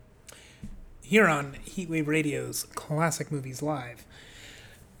here on Heatwave Radio's Classic Movies Live,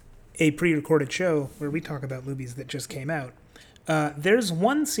 a pre-recorded show where we talk about movies that just came out. There's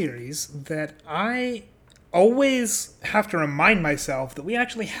one series that I always have to remind myself that we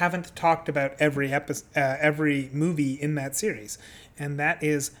actually haven't talked about every movie in that series, and that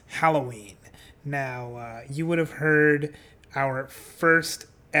is Halloween. Now, you would have heard our first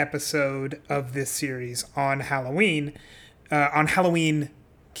episode of this series on Halloween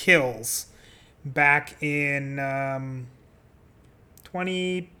Kills, back in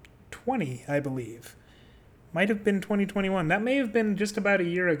 2020, I believe. Might have been 2021. That may have been just about a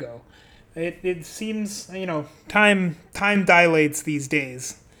year ago. It seems, time dilates these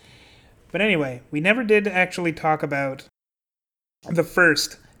days. But anyway, we never did actually talk about the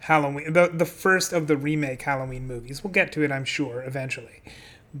first Halloween, the first of the remake Halloween movies. We'll get to it, I'm sure, eventually.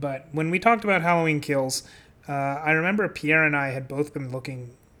 But when we talked about Halloween Kills, I remember Pierre and I had both been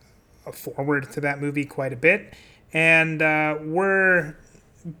looking forward to that movie quite a bit, and were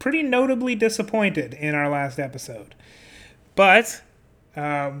pretty notably disappointed in our last episode. But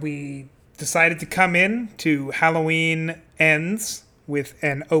we decided to come in to Halloween Ends with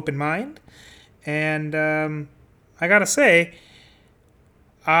an open mind, and I gotta say,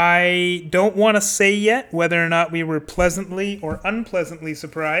 I don't want to say yet whether or not we were pleasantly or unpleasantly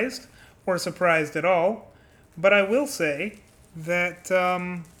surprised, or surprised at all, but I will say that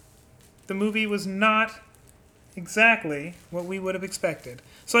the movie was not exactly what we would have expected.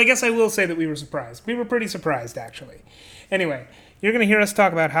 So I guess I will say that we were surprised. We were pretty surprised, actually. Anyway, you're going to hear us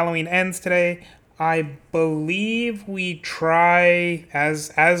talk about Halloween Ends today. I believe we try,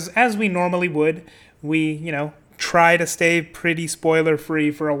 as we normally would, we, try to stay pretty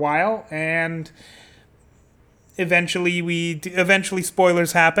spoiler-free for a while, and eventually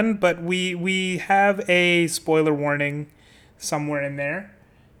spoilers happen, but we have a spoiler warning somewhere in there.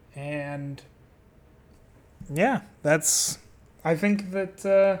 And yeah, I think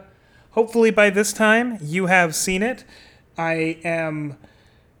that hopefully by this time you have seen it. I am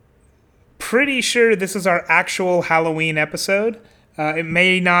pretty sure this is our actual Halloween episode. It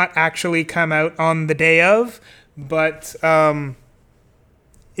may not actually come out on the day of, but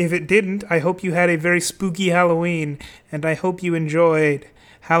if it didn't, I hope you had a very spooky Halloween, and I hope you enjoyed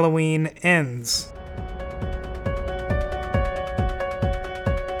Halloween Ends.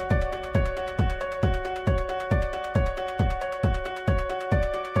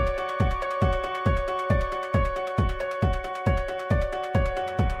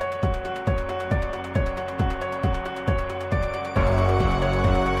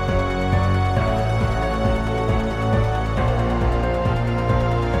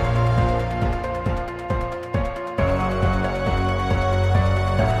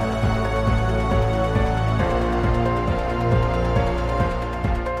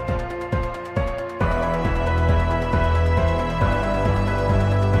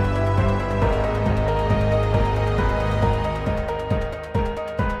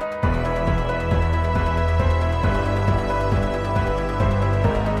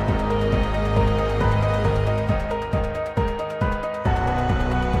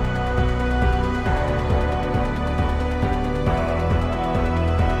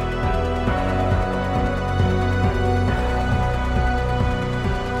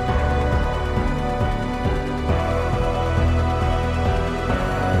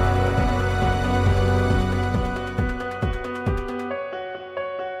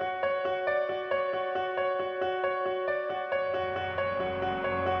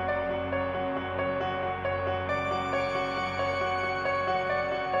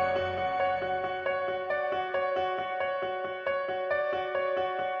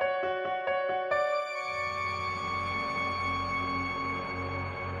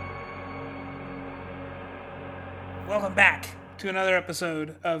 Welcome back to another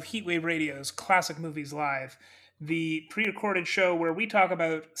episode of Heatwave Radio's Classic Movies Live, the pre-recorded show where we talk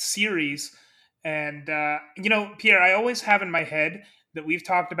about series. And, Pierre, I always have in my head that we've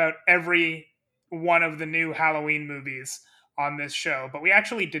talked about every one of the new Halloween movies on this show, but we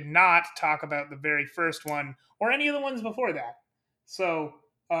actually did not talk about the very first one or any of the ones before that. So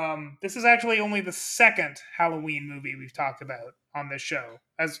this is actually only the second Halloween movie we've talked about on this show,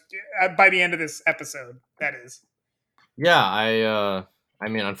 as by the end of this episode, that is. Yeah, I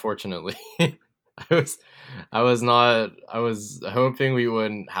mean, unfortunately, I was, I was hoping we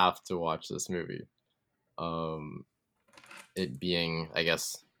wouldn't have to watch this movie. It being, I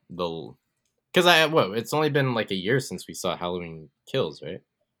guess, it's only been like a year since we saw Halloween Kills, right?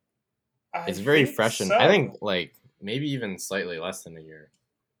 It's very fresh, and I think like maybe even slightly less than a year.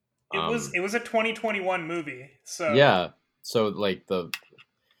 It was a 2021 movie, so yeah. So like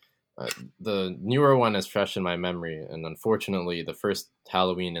the newer one is fresh in my memory, and unfortunately, the first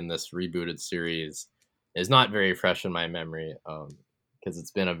Halloween in this rebooted series is not very fresh in my memory. Because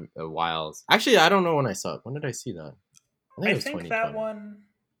it's been a while. Actually, I don't know when I saw it. When did I see that? I think I it was think that 2020. one.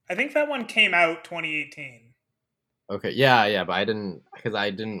 I think that one came out 2018. Okay, yeah, yeah, but I didn't because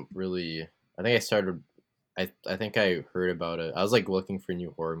I didn't really. I think I started. I think I heard about it. I was like looking for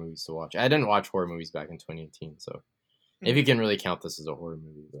new horror movies to watch. I didn't watch horror movies back in 2018, so if you Hmm. can really count this as a horror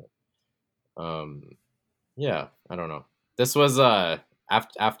movie, but yeah, I don't know. This was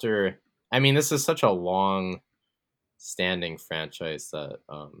after. I mean, this is such a long standing franchise that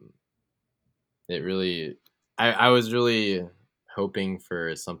it really. I was really hoping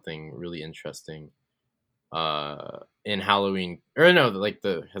for something really interesting in Halloween, or no, like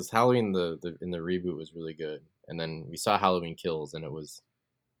the has Halloween the in the reboot was really good, and then we saw Halloween Kills, and it was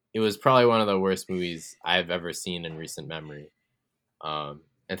probably one of the worst movies I've ever seen in recent memory. And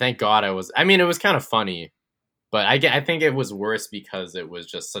thank God I was. I mean, it was kind of funny, but I think it was worse because it was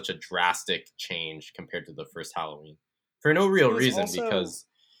just such a drastic change compared to the first Halloween for no real It was reason also. because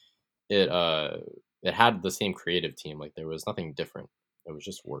it uh it had the same creative team. Like there was nothing different. It was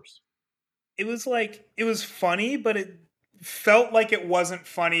just worse. It was like it was funny, but it felt like it wasn't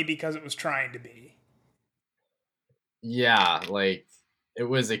funny because it was trying to be. Yeah, like it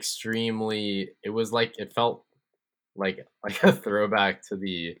was extremely. It was like it felt like a throwback to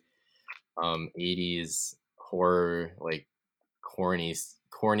the 80s horror, like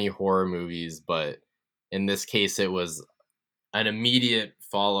corny horror movies, but in this case it was an immediate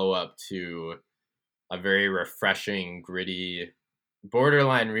follow-up to a very refreshing, gritty,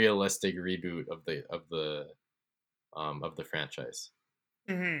 borderline realistic reboot of the franchise.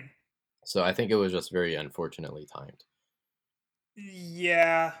 Hmm. So I think it was just very unfortunately timed.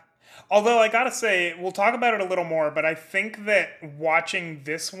 Yeah. Although I gotta say, we'll talk about it a little more, but I think that watching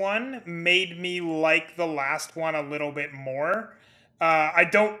this one made me like the last one a little bit more. I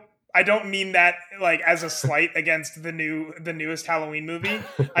don't. I don't mean that like as a slight against the newest Halloween movie.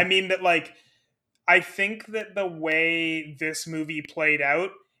 I mean that like I think that the way this movie played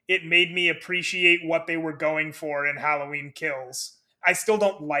out, it made me appreciate what they were going for in Halloween Kills. I still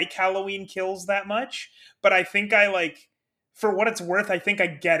don't like Halloween Kills that much, but I think I like, for what it's worth, I think I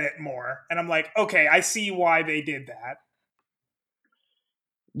get it more. And I'm like, okay, I see why they did that.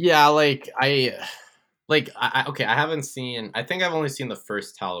 Yeah, okay, I haven't seen. I think I've only seen the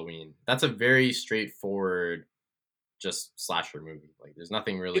first Halloween. That's a very straightforward, just slasher movie. Like, there's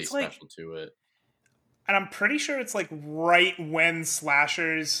nothing really It's like, special to it. and I'm pretty sure it's like right when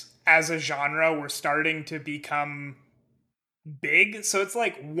slashers as a genre were starting to become big. So it's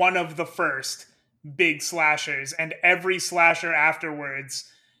like one of the first big slashers, and every slasher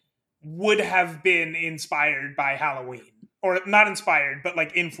afterwards would have been inspired by Halloween. Or not inspired, but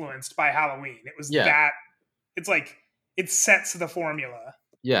like influenced by Halloween. It was Yeah, that, it's like, it sets the formula.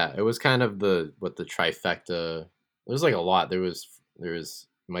 yeah. It was kind of the trifecta. There was like a lot. There was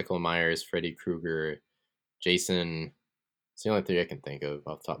Michael Myers, Freddy Krueger, Jason. It's the only three I can think of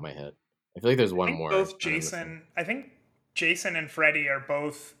off the top of my head. I feel like there's one more that I'm missing. I think Jason and Freddy are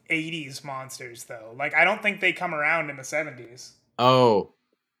both 80s monsters, though. Like, I don't think they come around in the 70s. Oh,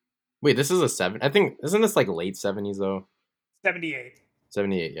 wait, this is a seven. I think isn't this like late 70s though? 78.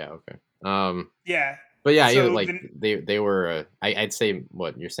 78. Yeah. Okay. Yeah. But yeah, So like they were. I'd say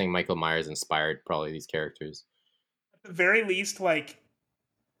what you're saying. Michael Myers inspired probably these characters. at the very least, like,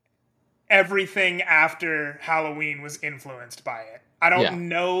 everything after Halloween was influenced by it. I Yeah, don't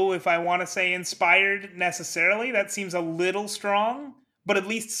know if I want to say inspired necessarily. That seems a little strong, but at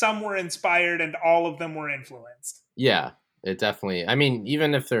least some were inspired and all of them were influenced. yeah. It definitely. I mean,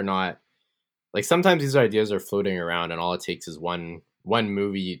 even if they're not like sometimes these ideas are floating around, and all it takes is one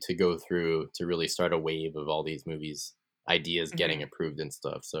movie to go through to really start a wave of all these movies ideas getting Hmm. approved and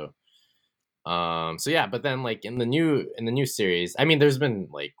stuff. So yeah, but then like in the new series, I mean, there's been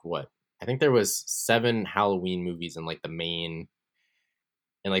like what I think there was 7 Halloween movies in like the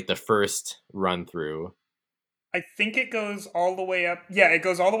first run through. I think it goes all the way up. Yeah, it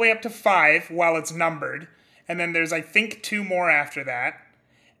goes all the way up to 5 while it's numbered. And then there's, I think, 2 more after that.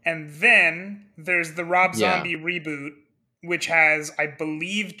 And then there's the Rob Yeah, Zombie reboot, which has, I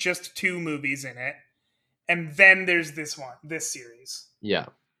believe, just 2 movies in it. And then there's this one, this series. yeah.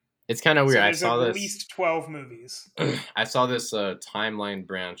 It's kind of weird. So I there's saw at this. least 12 movies. I saw this timeline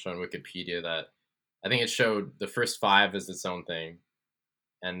branch on Wikipedia that I think it showed the first 5 as its own thing,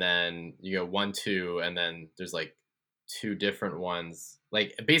 and then you go 1, 2, and then there's like 2 different ones.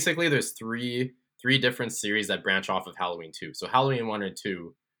 Like basically, there's three different series that branch off of Halloween 2. So Halloween 1 and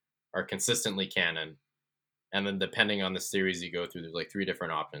 2 are consistently canon, and then depending on the series you go through, there's like 3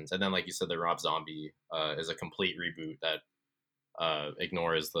 different options. And then, like you said, the Rob Zombie is a complete reboot that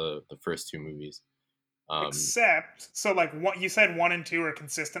ignores the first 2 movies. Um, Except, so like what you said, 1 and 2 are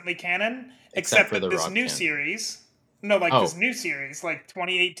consistently canon, except except for that the this Rob new canon. series, no, like this Oh, new series, like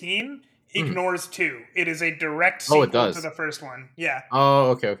 2018, mm. ignores 2. It is a direct Oh, it sequel to does. the first one. Yeah, Oh,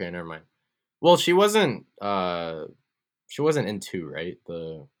 okay, okay, never mind. Well, she wasn't in 2, right?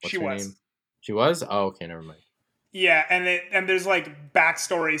 The she what's her was. name? She was? Oh, okay, never mind. Yeah, and there's like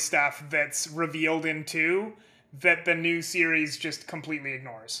backstory stuff that's revealed in 2 that the new series just completely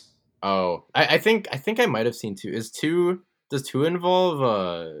ignores. Oh, I think I might have seen 2. Is 2 does 2 involve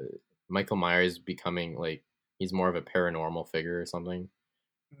Michael Myers becoming like he's more of a paranormal figure or something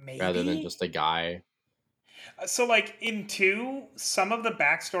rather than Maybe. just a guy? So, like in 2, some of the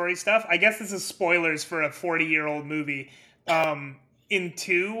backstory stuff, I guess this is spoilers for a 40-year-old movie. Um, in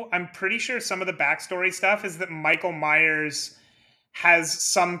 2, I'm pretty sure some of the backstory stuff is that Michael Myers has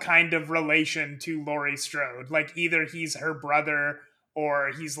some kind of relation to Laurie Strode. Like, either he's her brother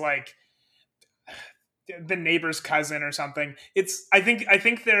or he's like the neighbor's cousin or something. I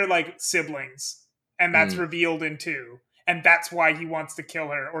think they're like siblings, and that's Mm. revealed in 2. And that's why he wants to kill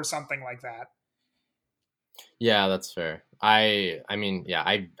her or something like that. Yeah, that's fair. I mean, yeah,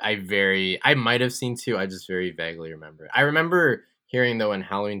 I might have seen 2. I just very vaguely remember. I remember hearing though in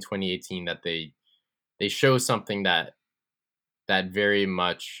Halloween 2018 that they show something that very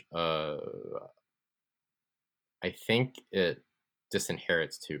much I think it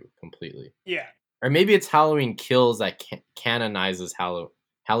disinherits 2 completely. Yeah. Or maybe it's Halloween Kills that canonizes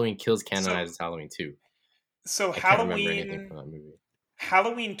Halloween Kills So canonizes Halloween 2. so I can't remember anything Halloween from that movie.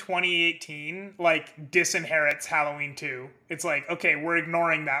 Halloween 2018 like disinherits Halloween 2. It's like, okay, we're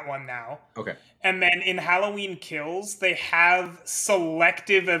ignoring that one now. Okay. And then in Halloween Kills, they have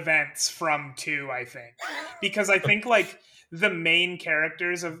selective events from 2, I think. Because I think like the main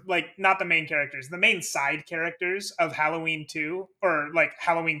characters of like not the main characters, the main side characters of Halloween 2 or like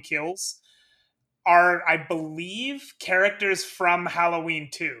Halloween Kills are I believe characters from Halloween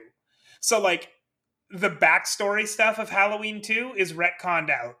 2. So like the backstory stuff of Halloween 2 is retconned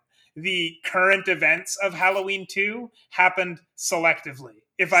out. The current events of Halloween 2 happened selectively.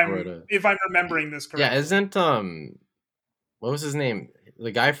 If Sort I'm of. if I'm remembering this Yeah, correctly. isn't what was his name?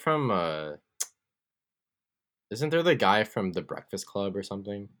 The guy from isn't there the guy from The Breakfast Club or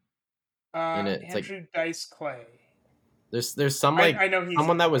something? In it. It's like Andrew Dice Clay. there's some I like know he's in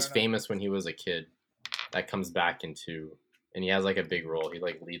someone it. that I was don't know who it famous when is. he was a kid that comes back into and he has like a big role. He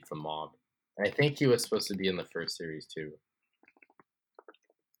like leads the mob. And I think he was supposed to be in the first series too.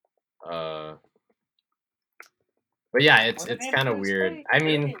 Uh but yeah, Was it it's Andrew kind of Dice weird. Clay? I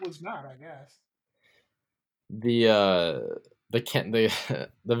Apparently mean, it was not, I guess. the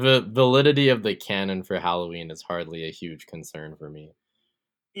validity of the canon for Halloween is hardly a huge concern for me.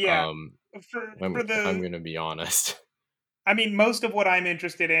 Yeah. Um, For if I'm the gonna be honest. I mean, most of what I'm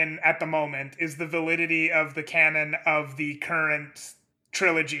interested in at the moment is the validity of the canon of the current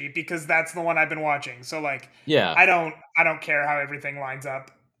trilogy because that's the one I've been watching. So like Yeah, I don't care how everything lines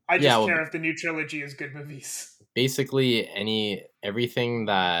up. I yeah. just Well, care if the new trilogy is good movies. basically, everything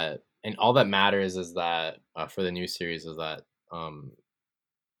that and all that matters is that for the new series is that um,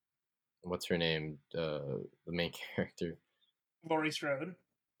 what's her name? The main character. Laurie Strode.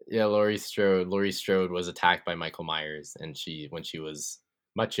 Yeah, Laurie Strode. Laurie Strode was attacked by Michael Myers, and she when she was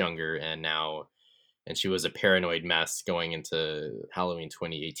much younger, and she was a paranoid mess going into Halloween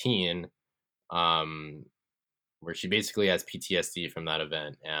 2018, um, where she basically has PTSD from that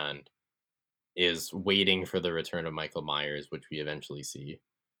event and is waiting for the return of Michael Myers, which we eventually see.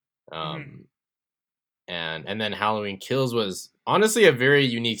 Mhm. Um, and then Halloween Kills was honestly a very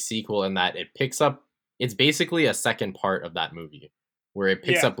unique sequel in that it picks up. It's basically a second part of that movie, where it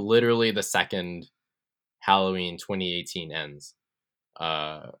picks Yeah. up literally the second Halloween 2018 ends.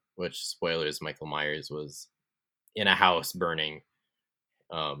 Which spoilers, Michael Myers was in a house burning,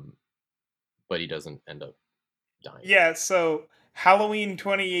 um, but he doesn't end up dying. Yeah, so Halloween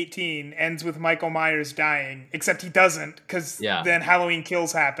 2018 ends with Michael Myers dying, except he doesn't, because Yeah, then Halloween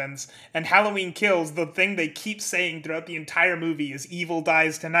Kills happens. And Halloween Kills, the thing they keep saying throughout the entire movie is evil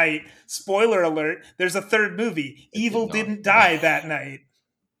dies tonight. Spoiler alert, there's a third movie. it did Evil not. didn't die that night.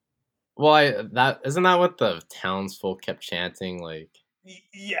 Well, that isn't that what the townsfolk kept chanting. Like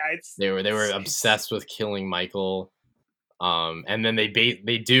Yeah, they were it's obsessed with killing Michael. And then they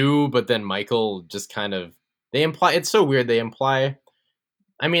do, but then Michael just kind of they imply it's so weird. They imply.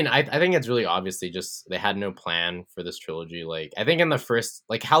 I mean, I think it's really obviously just they had no plan for this trilogy. Like I think in the first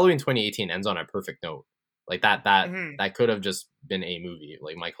like Halloween 2018 ends on a perfect note. Like mhm. that could have just been a movie.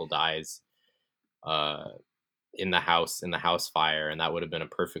 Like Michael dies. Uh, in the house fire, and that would have been a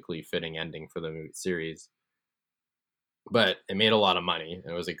perfectly fitting ending for the series. But it made a lot of money,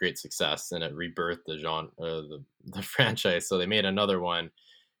 and it was a great success, and it rebirthed the genre, the franchise. So they made another one,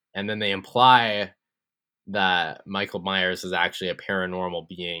 and then they imply that Michael Myers is actually a paranormal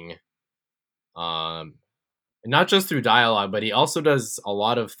being, um, not just through dialogue, but he also does a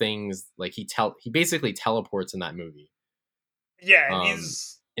lot of things. Like he basically teleports in that movie. Yeah, and Um,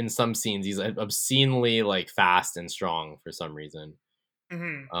 he's. in some scenes, he's obscenely like fast and strong for some reason.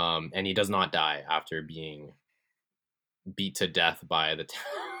 Mhm. And he does not die after being beat to death by the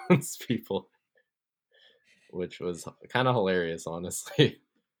townspeople, which was kind of hilarious, honestly.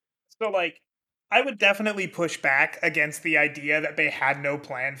 So, like, I would definitely push back against the idea that they had no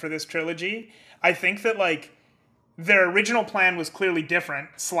plan for this trilogy. I think that, like, their original plan was clearly different,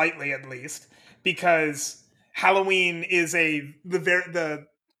 slightly at least, because Halloween is the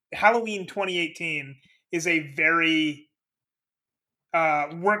Halloween 2018 is a very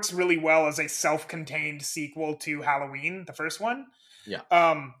works really well as a self-contained sequel to Halloween, the first one. Yeah.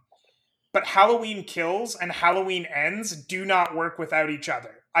 Um, but Halloween Kills and Halloween Ends do not work without each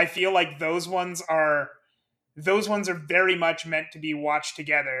other. I feel like those ones are very much meant to be watched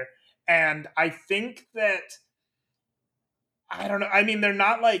together, and I think that I don't know. I mean, they're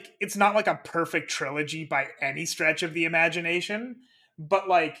not like it's not like a perfect trilogy by any stretch of the imagination, but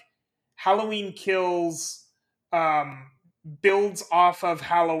like Halloween Kills um builds off of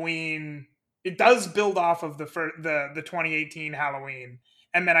Halloween. It does build off of the 2018 Halloween.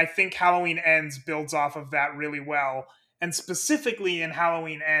 And then I think Halloween Ends builds off of that really well. And specifically in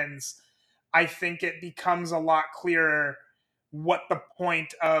Halloween Ends, I think it becomes a lot clearer what the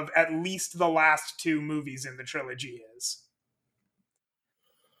point of at least the last two movies in the trilogy is.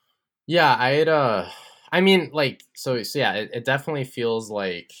 Yeah, I mean, like, so yeah, it definitely feels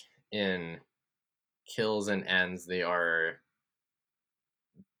like in Kills and Ends they are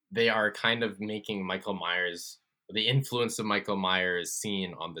kind of making Michael Myers, the influence of Michael Myers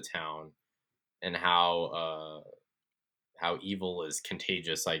seen on the town, and how evil is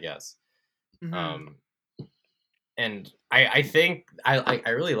contagious, I guess. Hmm. Um and I think I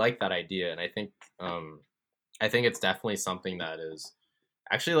really like that idea, and I think it's definitely something that is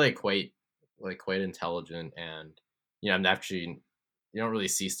actually like quite intelligent, and I'm actually you don't really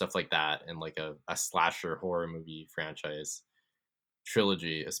see stuff like that in like a slasher horror movie franchise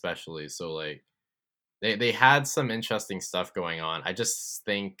trilogy, especially. So like they had some interesting stuff going on. I do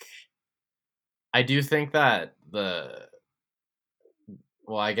think that the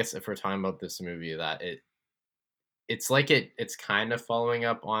well, I guess if we're talking about this movie, that it's kind of following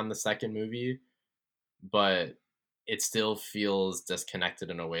up on the second movie, but it still feels disconnected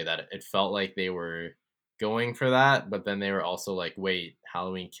in a way that it felt like they were going for that, but then they were also like, wait,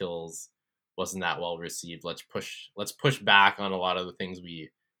 Halloween Kills wasn't that well received. Let's push back on a lot of the things we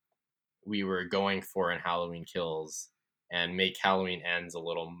were going for in Halloween Kills, and make Halloween Ends a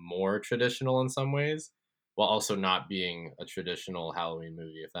little more traditional in some ways, while also not being a traditional Halloween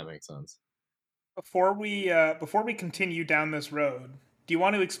movie, if that makes sense. Before we continue down this road, do you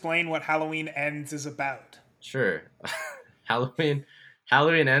want to explain what Halloween Ends is about? Sure. Halloween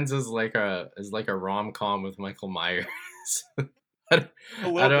Halloween Ends is like a rom-com with Michael Myers. I don't A I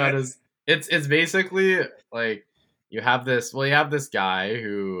little don't know how bit. to it's basically like you have this guy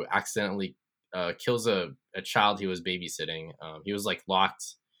who accidentally kills a child he was babysitting. He was like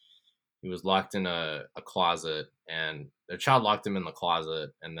locked in a closet, and the child locked him in the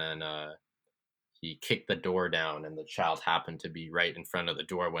closet, and then he kicked the door down, and the child happened to be right in front of the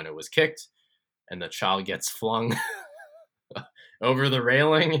door when it was kicked, and the child gets flung over the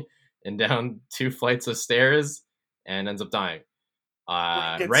railing and down two flights of stairs and ends up dying.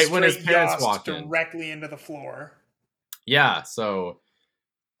 Gets Right when his straight parents yossed walk in. directly into the floor. Yeah, so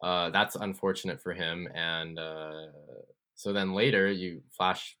that's unfortunate for him. And so then later, you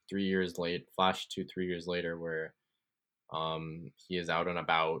flash 2, 3 years later, where he is out and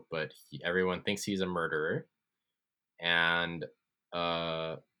about, but everyone thinks he's a murderer. And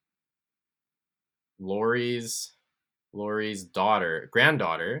uh, Laurie's Laurie's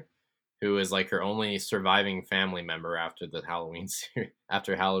granddaughter, who is like her only surviving family member after the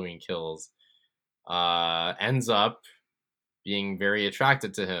after Halloween Kills, ends up being very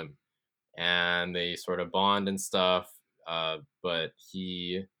attracted to him, and they sort of bond and stuff. But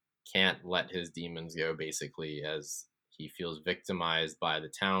he can't let his demons go, basically, as he feels victimized by the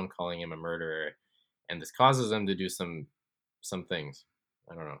town calling him a murderer, and this causes him to do some things.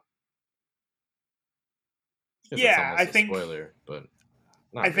 I don't know. I guess that's Yeah, I almost a think spoiler, but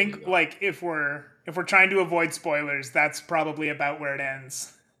I not really think though. like if we're trying to avoid spoilers, that's probably about where it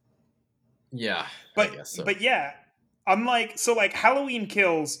ends. Yeah, I But guess so. but yeah, unlike so like Halloween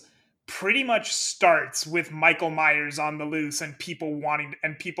Kills pretty much starts with Michael Myers on the loose and people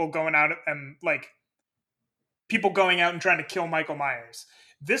going out and like people going out and trying to kill Michael Myers.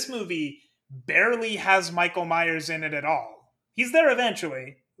 This movie barely has Michael Myers in it at all. He's there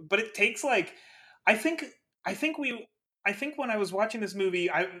eventually, but it takes like I think I think we I think when I was watching this movie,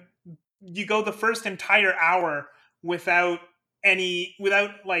 I you go the first entire hour without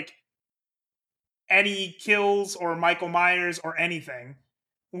without like any kills or Michael Myers or anything,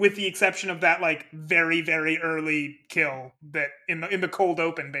 with the exception of that like very very early kill that in the cold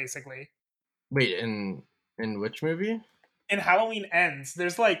open basically. Wait, in which movie? In Halloween Ends,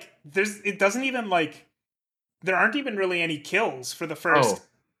 there's it doesn't even like there aren't even really any kills for the first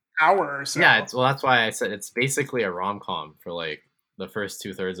Oh, hour or yeah. so. It's well, that's why I said it's basically a rom com for like the first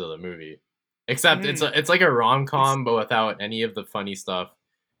 2/3 of the movie. Except Mm. it's like a rom It's com, but without any of the funny stuff,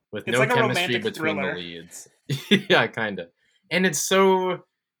 with it's no like a chemistry romantic between the thriller. leads. Yeah, kind of. And it's so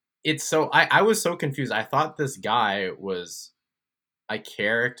I was so confused. I thought this guy was a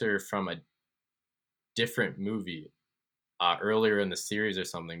character from a different movie earlier in the series or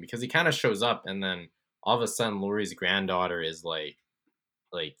something, because he kind of shows up and then all of a sudden Laurie's granddaughter is like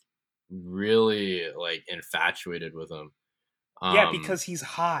really like infatuated with him. Yeah, Um, because he's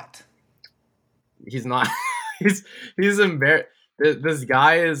hot. he's not. he's he's embarrassed. This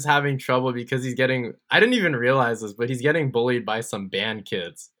guy is having trouble because he's getting. I didn't even realize this, but he's getting bullied by some band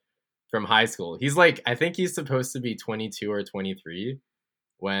kids from high school. He's like, I think he's supposed to be 22 or 23 He's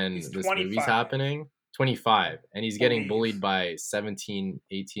when this movie's 25, happening. I 25, and he's getting bullied believe. by 17,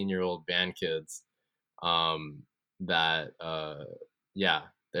 18-year-old band kids. Um, that yeah,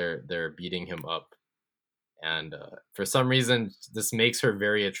 they're beating him up, and for some reason this makes her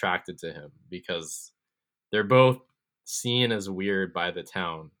very attracted to him because they're both seen as weird by the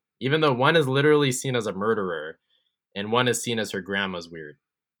town, even though one is literally seen as a murderer and one is seen as her grandma's weird.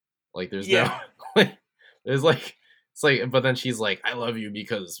 Like there's no Yeah. like there's like it's like, but then she's like, I love you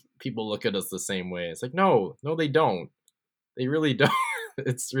because people look at us the same way. It's like, no, no, they don't. They really don't.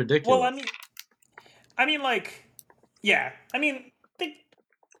 It's Well, ridiculous. I mean, like, yeah. I mean,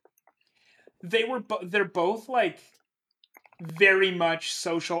 they're both like very much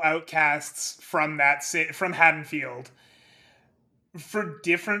social outcasts from from Haddonfield for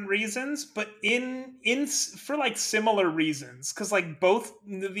different reasons, but for like similar reasons. Because like both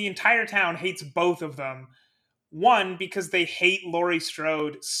the entire town hates both of them. One, because they hate Laurie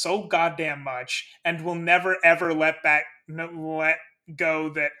Strode so goddamn much and will never ever let go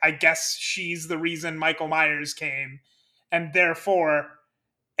that I guess she's the reason Michael Myers came, and therefore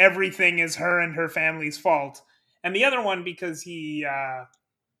everything is her and her family's fault. And the other one because I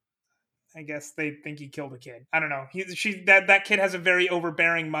guess they think he killed a kid. I don't know. That kid has a very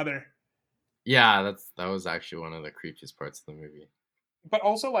overbearing mother. Yeah, that was actually one of the creepiest parts of the movie. But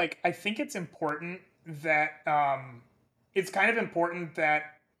also like I think it's important that it's kind of important that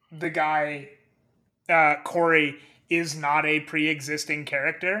the guy Corey is not a pre-existing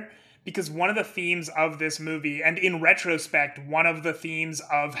character, because one of the themes of this movie, and in retrospect one of the themes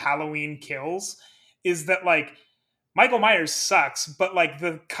of Halloween Kills, is that like Michael Myers sucks, but like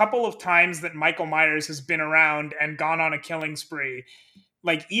the couple of times that Michael Myers has been around and gone on a killing spree,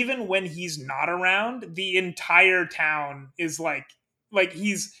 like even when he's not around, the entire town is like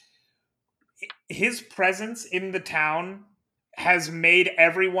his presence in the town has made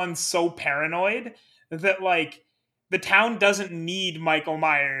everyone so paranoid that like the town doesn't need Michael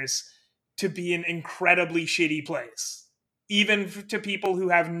Myers to be an incredibly shitty place, even to people who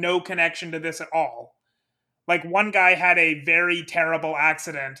have no connection to this at all. Like one guy had a very terrible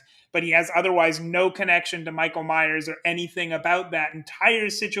accident, but he has otherwise no connection to Michael Myers or anything about that entire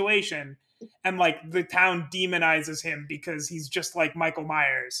situation. And like the town demonizes him because he's just like Michael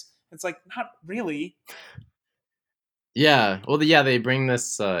Myers. It's like, not really. Yeah, well, yeah, they bring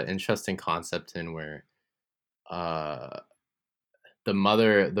this interesting concept in where uh, the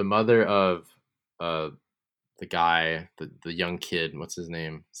mother of uh, the guy, the young kid, what's his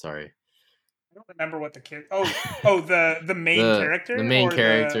name? Sorry, I don't remember what the kid. Oh, the main the character main or the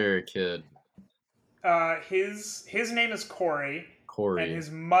character kid, his name is Corey, and Corey.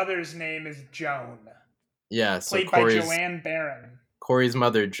 his mother's name is Joan, Yeah, so played by Joanne Barron. Corey's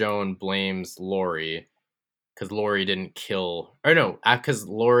mother Joan blames Laurie because Laurie didn't kill, or no, because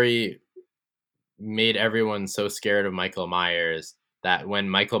Laurie made everyone so scared of Michael Myers that when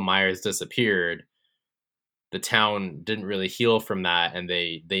Michael Myers disappeared, the town didn't really heal from that, and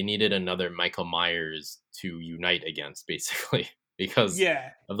they needed another Michael Myers to unite against, basically, because Yeah,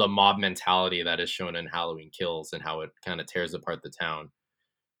 of the mob mentality that is shown in Halloween Kills and how it kind of tears apart the town.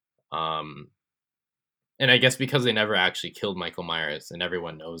 Um, and I guess because they never actually killed Michael Myers, and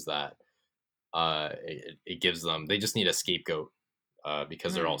everyone knows that, it gives them, they just need a scapegoat,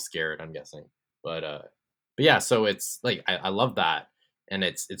 because they're all Mhm. scared, I'm guessing. But yeah, so it's like I love that, and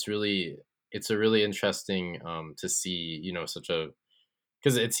it's really, it's a really interesting, to see, such a,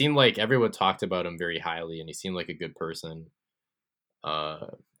 because it seemed like everyone talked about him very highly, and he seemed like a good person. Uh,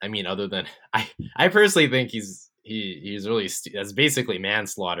 I mean, other than I personally think he's really that's basically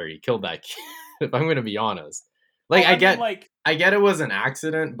manslaughter. He killed that kid. If I'm going to be honest, like Well, I mean, like, I get it was an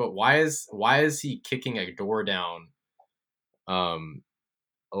accident, but why is he kicking a door down, um,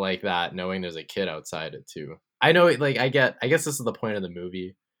 like that, knowing there's a kid outside it too? I know, like I guess this is the point of the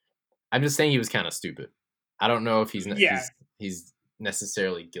movie. I'm just saying he was kind of stupid. I don't know if yeah. he's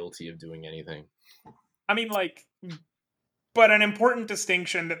necessarily guilty of doing anything. I mean, like, but an important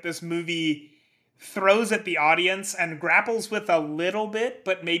distinction that this movie throws at the audience and grapples with a little bit,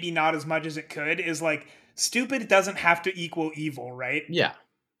 but maybe not as much as it could, is like, stupid doesn't have to equal evil, right? Yeah.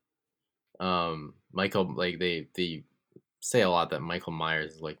 Michael, like they say a lot that Michael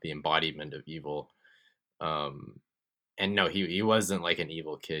Myers is like the embodiment of evil. Um, and no, he wasn't like an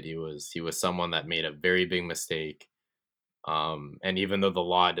evil kid. He was someone that made a very big mistake. And even though the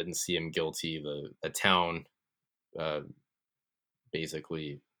law didn't see him guilty, the town, uh,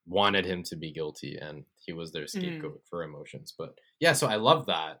 basically wanted him to be guilty, and he was their Mm. scapegoat for emotions. But yeah, so I love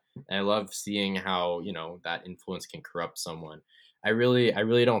that, and I love seeing how, that influence can corrupt someone. I really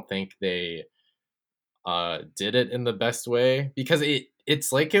don't think they, did it in the best way, because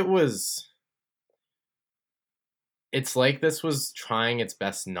it's like this was trying its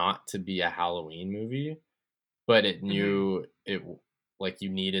best not to be a Halloween movie, but it Hmm. knew like you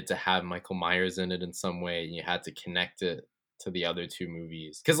needed to have Michael Myers in it in some way, and you had to connect it to the other two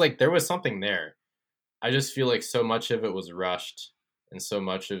movies, because like there was something there. I just feel like so much of it was rushed, and so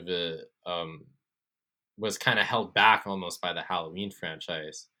much of it, was kind of held back almost by the Halloween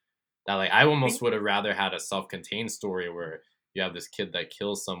franchise. That, like, I I almost think would have rather had a self-contained story where you have this kid that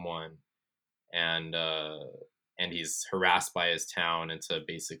kills someone, and he's harassed by his town into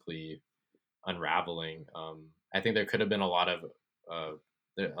basically unraveling. I think there could have been a lot of, uh,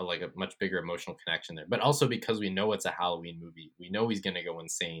 like a much bigger emotional connection there, but also because we know it's a Halloween movie, we know he's gonna go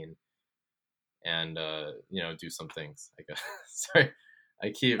insane and, do some things. I guess. Sorry, I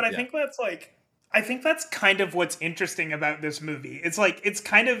keep But I yeah. think that's like, I think that's kind of what's interesting about this movie. It's like, it's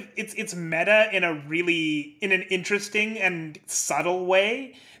kind of, it's meta in a really, in an interesting and subtle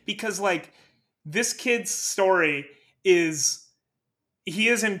way, because like, this kid's story is, he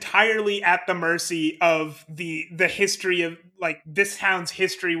is entirely at the mercy of the history of, like, this town's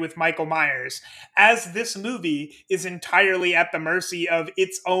history with Michael Myers, as this movie is entirely at the mercy of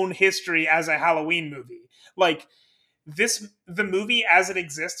its own history as a Halloween movie. Like, the movie as it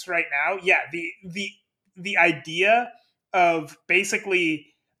exists right now, yeah, the idea of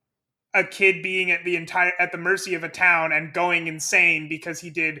basically a kid being at the mercy of a town and going insane because he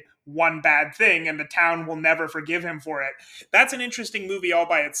did one bad thing and the town will never forgive him for it. That's an interesting movie all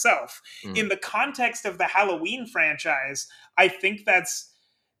by itself. In Mhm. the context of the Halloween franchise, I think that's,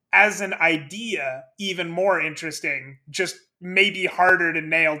 as an idea, even more interesting, just maybe harder to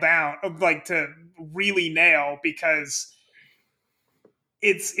nail down, like to really nail, because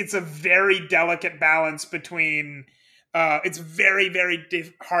it's a very delicate balance between, it's very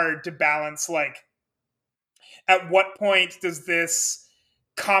hard to balance, like, at what point does this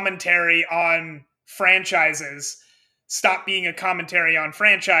commentary on franchises stop being a commentary on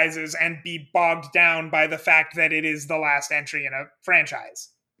franchises and be bogged down by the fact that it is the last entry in a franchise.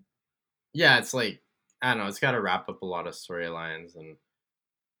 Yeah, it's like, I don't know. It's got to wrap up a lot of storylines, and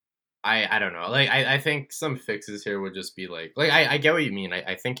I don't know. Like I think some fixes here would just be like I get what you mean.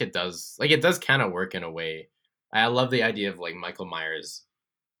 I think it does kind of work in a way. I love the idea of like Michael Myers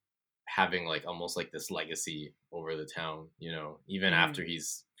having like almost like this legacy over the town, even Mm-hmm. after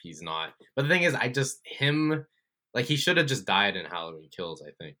he's not. But the thing is, I just him like he should have just died in Halloween Kills,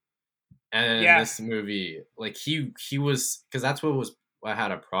 I think. And in Yeah. this movie, like he was, because that's what I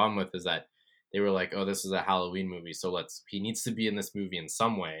had a problem with, is that they were like, oh, this is a Halloween movie, so he needs to be in this movie in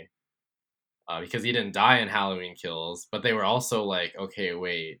some way, because he didn't die in Halloween Kills. But they were also like, okay,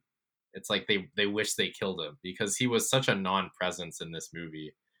 wait, it's like they wish they killed him because he was such a non-presence in this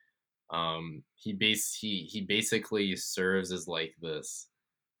movie. He basically serves as like this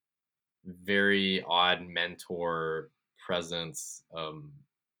very odd mentor presence,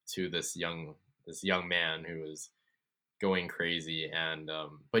 to this young man who is going crazy, and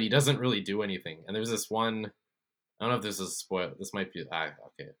but he doesn't really do anything. And there's this one, I don't know if this is spoil, this might be,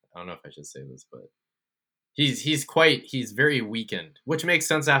 okay, I don't know if I should say this, but he's very weakened, which makes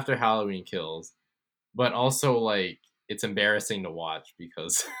sense after Halloween Kills, but also like it's embarrassing to watch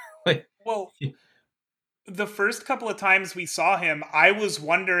because like Well, the first couple of times we saw him, I was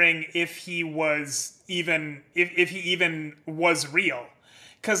wondering if he was even if he even was real.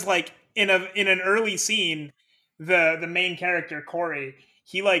 Cause like in an early scene, the main character, Corey,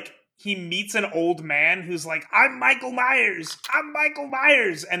 he meets an old man who's like, I'm Michael Myers, I'm Michael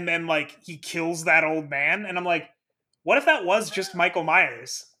Myers, and then like he kills that old man, and I'm like, what if that was just Michael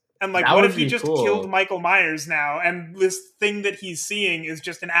Myers? And like that what would if he be just killed cool. Michael Myers now and this thing that he's seeing is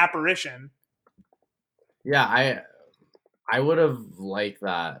just an apparition? Yeah, I would have liked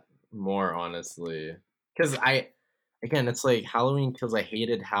that more honestly, because I again it's like Halloween Kills. I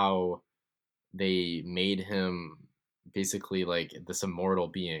hated how they made him basically like this immortal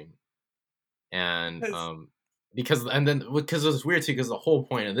being, and because and then because it was weird too because the whole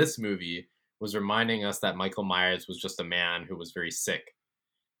point of this movie was reminding us that Michael Myers was just a man who was very sick,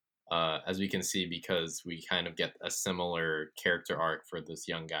 as we can see because we kind of get a similar character arc for this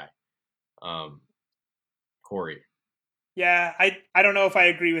young guy, um, Corey. Yeah, I don't know if I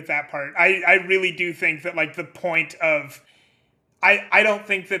agree with that part. I really do think that like the point of I don't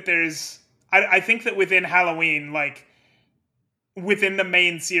think that there's I think that within Halloween, like within the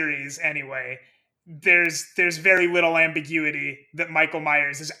main series anyway, there's very little ambiguity that Michael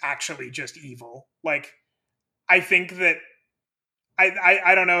Myers is actually just evil. Like I think that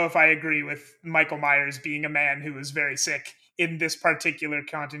I don't know if I agree with Michael Myers being a man who is very sick in this particular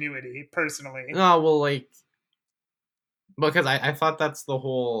continuity, personally. No, well, like because I thought that's the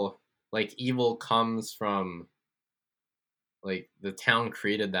whole like evil comes from like the town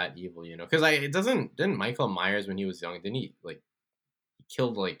created that evil, you know? Because I it doesn't didn't Michael Myers when he was young didn't he like he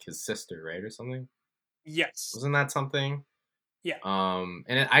killed like his sister right or something? Yes. Wasn't that something? Yeah.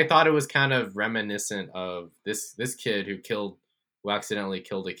 And I thought it was kind of reminiscent of this kid who accidentally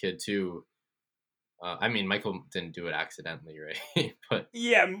killed a kid too. I mean, Michael didn't do it accidentally, right? But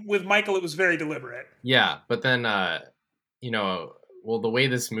Yeah, with Michael it was very deliberate. yeah, but then you know, well, the way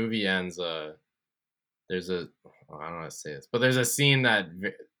this movie ends, there's a I don't know how to say this, but there's a scene that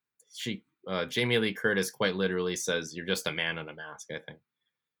she Jamie Lee Curtis quite literally says, "You're just a man in a mask." I think,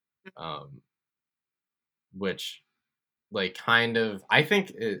 um, which like kind of I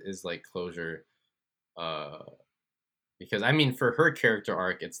think is like closure, uh, because I mean for her character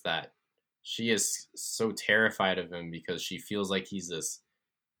arc, it's that she is so terrified of him because she feels like he's this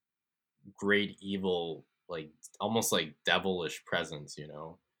great evil, like almost like devilish presence, you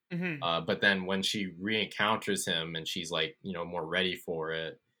know. Hmm. But then when she re-encounters him and she's like, you know, more ready for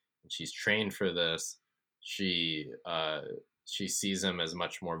it, and she's trained for this, she sees him as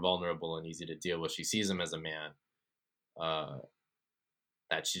much more vulnerable and easy to deal with. She sees him as a man uh,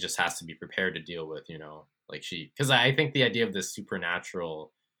 that she just has to be prepared to deal with, you know. Like because I think the idea of this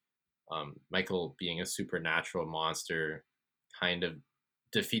supernatural, Michael being a supernatural monster, kind of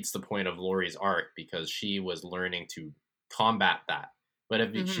defeats the point of Laurie's arc because she was learning to combat that. But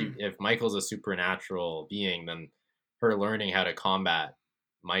Hmm. if Michael's a supernatural being, then her learning how to combat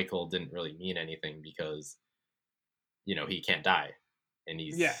Michael didn't really mean anything because you know he can't die and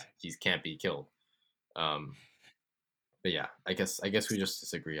Yeah. he's can't be killed. Um, but yeah, I guess we just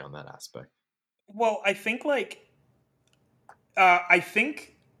disagree on that aspect. Well, I think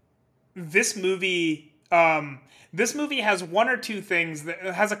this movie this movie has one or two things that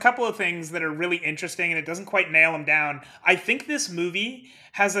has a couple of things that are really interesting and it doesn't quite nail them down. I think this movie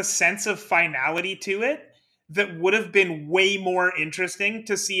has a sense of finality to it that would have been way more interesting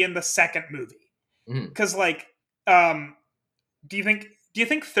to see in the second movie. Mhm. Cuz like um do you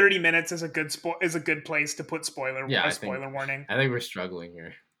think 30 minutes is a is a good place to put Yeah, a spoiler warning? I think we're struggling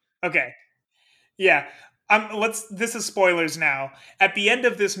here. Okay. Yeah. Let's this is spoilers now. At the end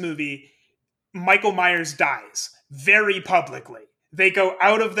of this movie, Michael Myers dies very publicly. They go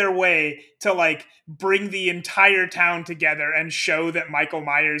out of their way to like bring the entire town together and show that Michael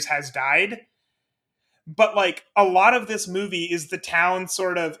Myers has died. But like a lot of this movie is the town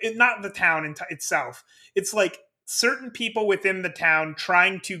sort of not the town itself. It's like certain people within the town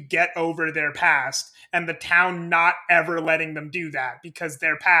trying to get over their past and the town not ever letting them do that because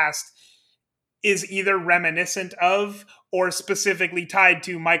their past is either reminiscent of or specifically tied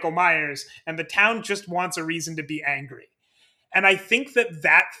to Michael Myers, and the town just wants a reason to be angry. And I think that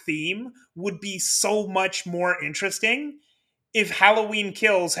that theme would be so much more interesting if Halloween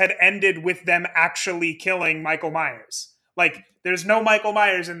Kills had ended with them actually killing Michael Myers. Like, there's no Michael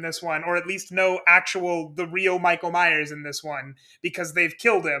Myers in this one, or at least no actual, the real Michael Myers in this one, because they've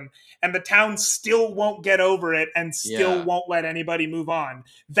killed him, and the town still won't get over it and still Yeah, won't let anybody move on.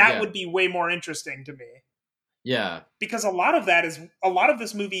 That yeah, would be way more interesting to me. Yeah, because a lot of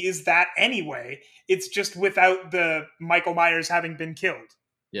this movie is that anyway. It's just without the Michael Myers having been killed.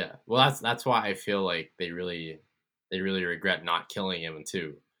 yeah. Well, that's why I feel like they really regret not killing him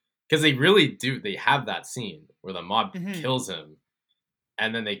too, because they really do. They have that scene where the mob Hmm. kills him,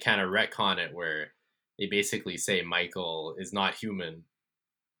 and then they kind of retcon it where they basically say Michael is not human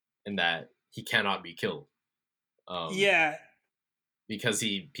and that he cannot be killed. Um, Yeah, because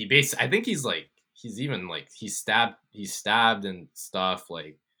he basically, I think he's like, he's even like, he's stabbed and stuff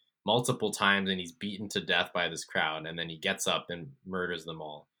like multiple times, and he's beaten to death by this crowd, and then he gets up and murders them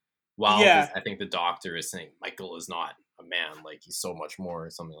all. While this, yeah. I think the doctor is saying Michael is not a man, like he's so much more, or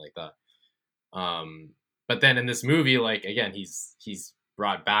something like that. Um, but then in this movie, like again, he's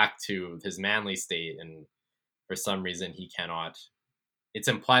brought back to his manly state, and for some reason he cannot. It's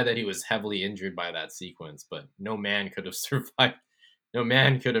implied that he was heavily injured by that sequence, but no man could have survived. No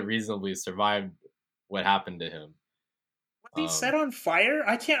man could have reasonably survived what happened to him. Was he Um, set on fire?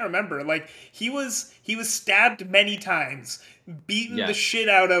 I can't remember. Like he was stabbed many times, beaten the yes, shit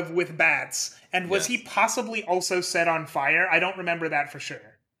out of with bats, and was he yes. possibly also set on fire? I don't remember that for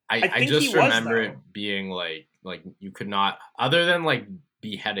sure. I I think he just was remember though. it being like you could not, other than like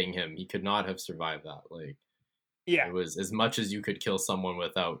beheading him, he could not have survived that. Like Yeah. it was as much as you could kill someone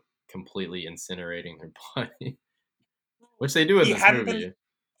without completely incinerating their body, which they do in He this hadn't been movie.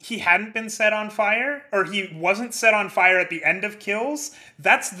 he hadn't been set on fire, or he wasn't set on fire at the end of Kills.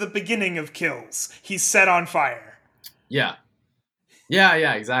 That's the beginning of Kills. He's set on fire. Yeah,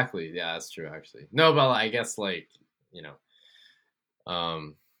 yeah, exactly. Yeah, that's true. Actually, no, but I guess like you know,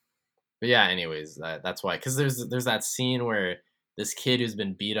 um, but yeah. Anyways, that's why, because there's that scene where this kid who's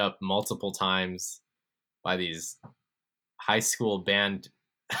been beat up multiple times by these high school band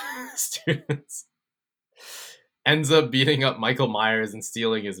students ends up beating up Michael Myers and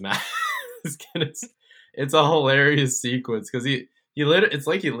stealing his mask. And it's a hilarious sequence because it's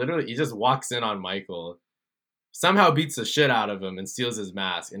like he just walks in on Michael, somehow beats the shit out of him and steals his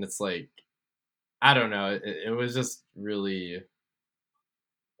mask, and it's like I don't know, it was just really,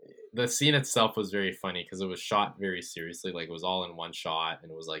 the scene itself was very funny because it was shot very seriously, like it was all in one shot,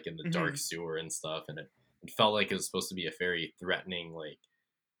 and it was like in the dark Hmm. sewer and stuff, and it felt like it was supposed to be a very threatening like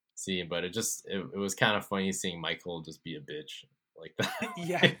scene, but it was kind of funny seeing Michael just be a bitch like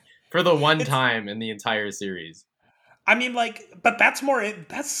Yeah. that for the one It's time in the entire series. I mean, like, but that's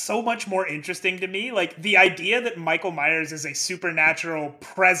so much more interesting to me. Like, the idea that Michael Myers is a supernatural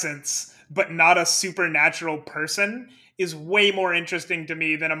presence, but not a supernatural person, is way more interesting to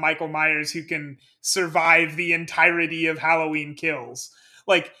me than a Michael Myers who can survive the entirety of Halloween Kills.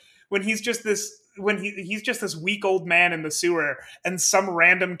 Like, he's just this weak old man in the sewer, and some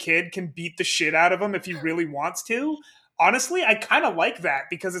random kid can beat the shit out of him if he really wants to. Honestly, I kind of like that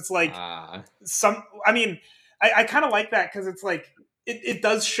because it's like Ah, some I mean I kind of like that because it's like it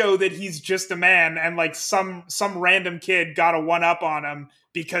does show that he's just a man, and like some random kid got a one up on him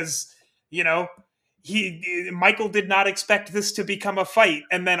because you know Michael did not expect this to become a fight,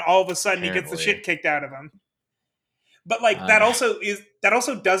 and then all of a sudden he gets the apparently. shit kicked out of him. But like Uh, that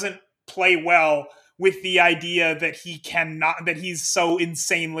also doesn't play well with the idea that he's so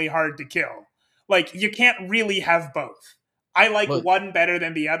insanely hard to kill. Like you can't really have both. I like but one better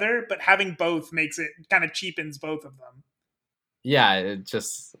than the other, but having both makes it kind of cheapens both of them. yeah, it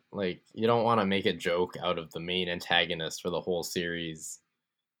just like you don't want to make a joke out of the main antagonist for the whole series,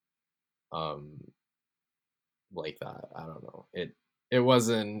 um, like that. I don't know. It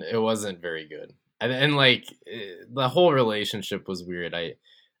wasn't very good, and like the whole relationship was weird. I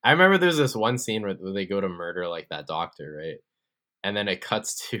remember there's this one scene where they go to murder like that doctor, right? And then it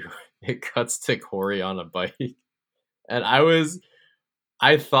cuts to it cuts to Corey on a bike, and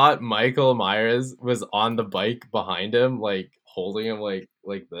I thought Michael Myers was on the bike behind him, like holding him like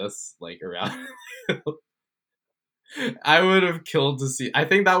this, like around. I would have killed to see. I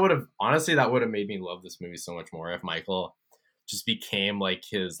think that would have, honestly, that would have made me love this movie so much more if Michael just became like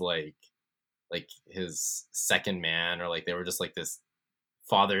his second man, or like they were just like this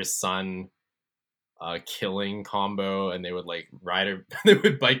father son killing combo, and they would like they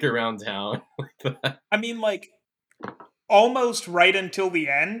would bike around town like that. I mean, like almost right until the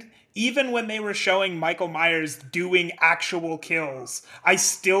end, even when they were showing Michael Myers doing actual kills, I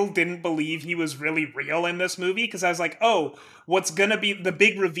still didn't believe he was really real in this movie because I was like, oh, what's gonna be the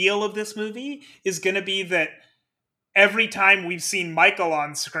big reveal of this movie is gonna be that every time we've seen Michael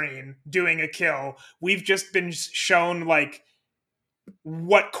on screen doing a kill, we've just been shown like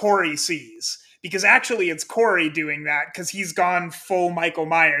what Corey sees. Because actually, it's Corey doing that because he's gone full Michael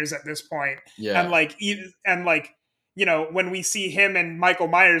Myers at this point, and Yeah, like, and like, when we see him and Michael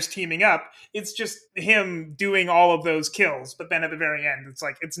Myers teaming up, it's just him doing all of those kills. But then at the very end, it's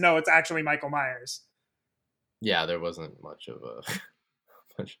like, it's actually Michael Myers. Yeah, there wasn't much of a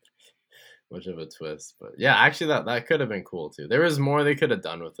much, much of a twist, but yeah, actually that could have been cool too. There was more they could have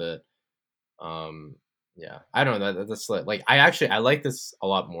done with it. Um, yeah, I don't know. That's like I like this a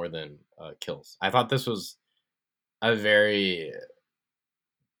lot more than Kills. I thought this was a very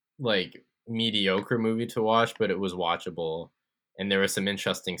like mediocre movie to watch, but it was watchable, and there was some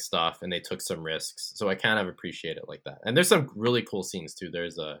interesting stuff, and they took some risks. So I kind of appreciate it like that. And there's some really cool scenes too.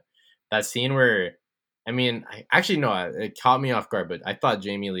 There's a that scene where, I mean, I actually no, it caught me off guard, but I thought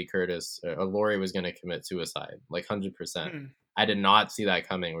Jamie Lee Curtis or Laurie was gonna commit suicide, like 100%. Hmm. I did not see that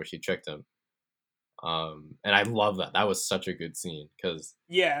coming, where she tricked him. And I love that. That was such a good scene because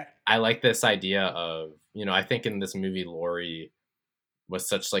Yeah. I like this idea of, I think in this movie Laurie was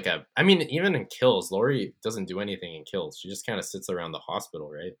such like a, I mean, even in Kills, Laurie doesn't do anything in Kills. She just kind of sits around the hospital,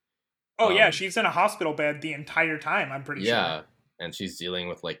 right? Oh yeah, Um, she's in a hospital bed the entire time, I'm pretty sure. yeah, and she's dealing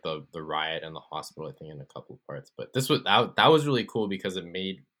with like the riot in the hospital, I think, in a couple of parts. But that was really cool because it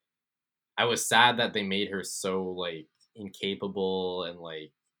made, I was sad that they made her so like incapable and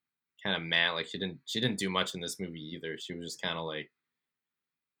like kind of mad. Like she didn't do much in this movie either. She was just kind of like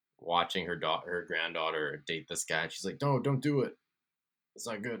watching her granddaughter date this guy, and she's like, "No, don't do it. It's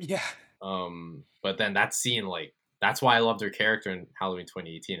not good." Yeah. But then that scene, like, that's why I loved her character in Halloween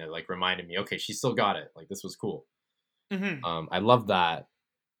 2018. It like reminded me, okay, she still got it. Like this was cool. Hmm. I loved that,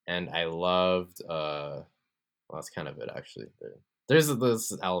 and I loved. Well, that's kind of it actually. There's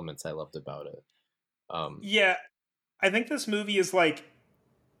those elements I loved about it. Um, Yeah, I think this movie is like,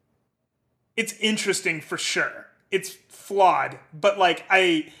 it's interesting for sure. It's flawed, but like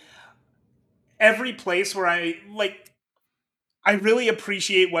every place where I really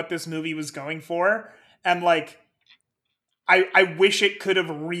appreciate what this movie was going for, and like I wish it could have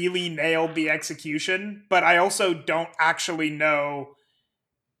really nailed the execution, but I also don't actually know.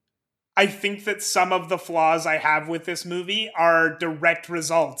 I think that some of the flaws I have with this movie are direct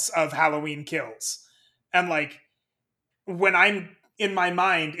results of Halloween Kills. And like when I'm in my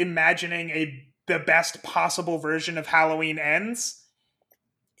mind imagining the best possible version of Halloween Ends,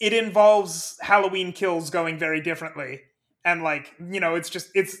 it involves Halloween Kills going very differently. And like, it's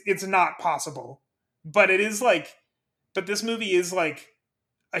just it's not possible. But it is like but this movie is like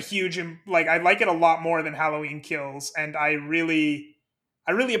a huge like I like it a lot more than Halloween Kills, and I really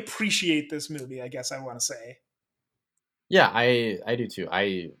appreciate this movie, I guess I want to say. yeah, I do too.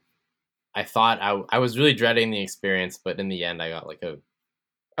 I thought I was really dreading the experience, but in the end, I got like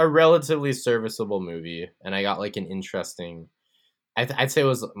a relatively serviceable movie, and I got like an interesting. I'd say it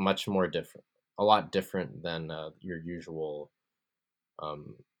was much more different, a lot different than your usual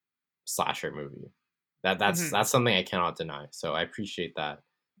um, slasher movie. That's Hmm. something I cannot deny. So I appreciate that.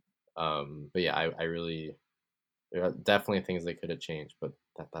 But yeah, I really, there are definitely things they could have changed, but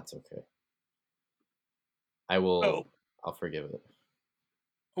that's okay. I Oh, will. I'll forgive it.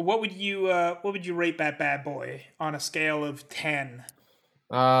 what would you rate that bad boy on a scale of 10?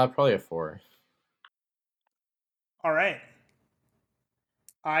 Probably a 4. All right.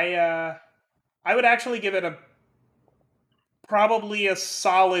 I would actually give it a probably a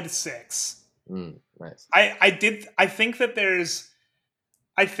solid 6. Nice. I think that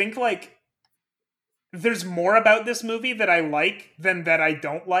I think like there's more about this movie that I like than that I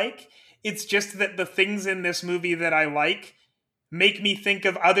don't like. It's just that the things in this movie that I like make me think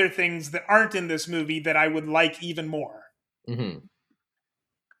of other things that aren't in this movie that I would like even more. Hmm.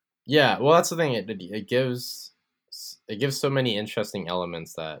 Yeah, well, that's the thing. It gives so many interesting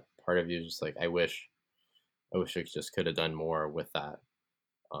elements that part of you is just like, I wish it just could have done more with that.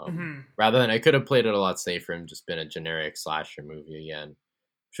 Hmm. Rather than I could have played it a lot safer and just been a generic slasher movie again.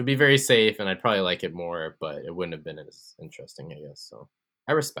 Should be very safe, and I'd probably like it more, but it wouldn't have been as interesting, I guess. So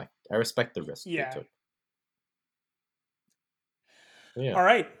I respect the risk they Yeah. took. Yeah, All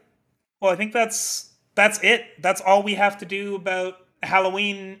right. Well, I think that's it. That's all we have to do about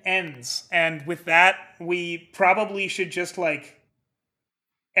Halloween Ends. And with that, we probably should just like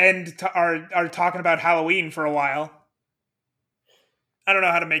end our talking about Halloween for a while. I don't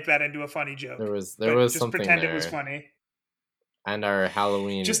know how to make that into a funny there joke, was there but was just something pretend it was there, funny. and our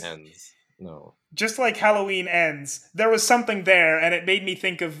Halloween Just ends. No, just like Halloween Ends, there was something there, and it made me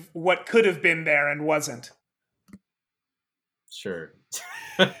think of what could have been there and wasn't. sure.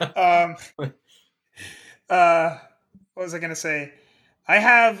 Um, uh, what was I gonna say? I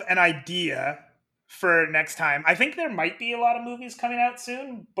have an idea for next time. I think there might be a lot of movies coming out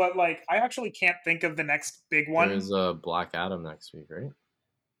soon, but like I actually can't think of the next big one. There's Black Adam next week, right?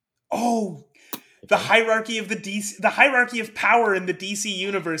 Oh, The hierarchy of the hierarchy of power in the DC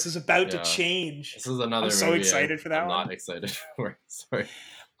universe is about to Yeah. change. This is I'm another so movie excited for that I'm one. not excited for. Sorry.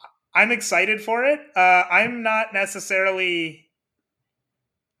 I'm excited for it. I'm not necessarily.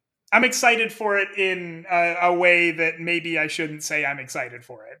 I'm excited for it in a way that maybe I shouldn't say I'm excited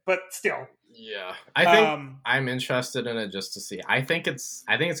for it, but still. Yeah, I think Um, I'm interested in it just to see. I think it's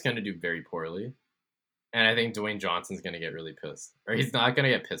going to do very poorly, and I think Dwayne Johnson's going to get really pissed, or he's not going to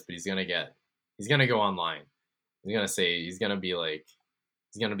get pissed, but he's going to go online. He's going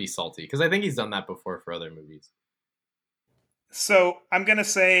to be salty because I think he's done that before for other movies. so I'm gonna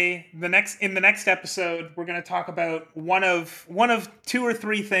say in the next episode we're gonna talk about one of two or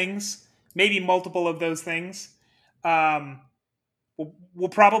three things, maybe multiple of those things. Um, we'll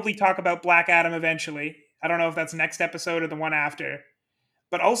probably talk about Black Adam eventually. I don't know if that's next episode or the one after.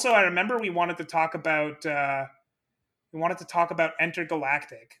 But also, I remember we wanted to talk about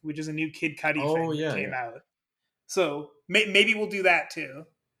Intergalactic, which is a new Kid Cudi Oh thing that yeah, came yeah. out. So maybe we'll do that too.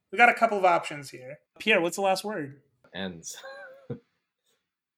 We got a couple of options here. Pierre, what's the last word? Ends.